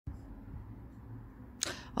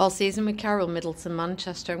All season with Carol, Middleton,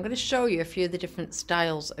 Manchester. I'm going to show you a few of the different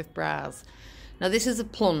styles of bras. Now this is a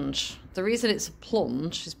plunge. The reason it's a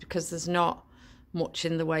plunge is because there's not much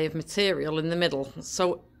in the way of material in the middle.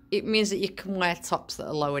 So it means that you can wear tops that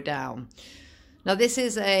are lower down. Now this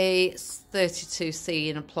is a 32C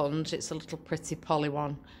in a plunge. It's a little pretty poly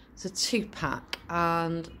one. It's a 2-pack,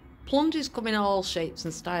 and plunges come in all shapes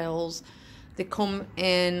and styles. They come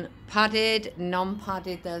in padded,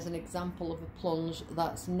 non-padded. There's an example of a plunge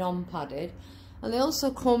that's non-padded. And they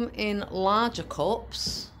also come in larger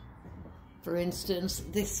cups. For instance,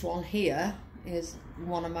 this one here is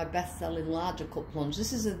one of my best-selling larger cup plunge.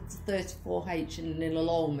 This is a 34H in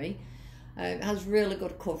Nilomi. It has really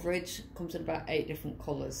good coverage. Comes in about 8 different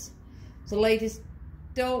colours. So ladies,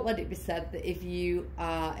 don't let it be said that if you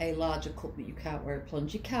are a larger cup that you can't wear a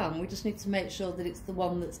plunge. You can. We just need to make sure that it's the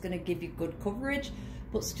one that's going to give you good coverage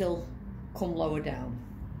but still come lower down.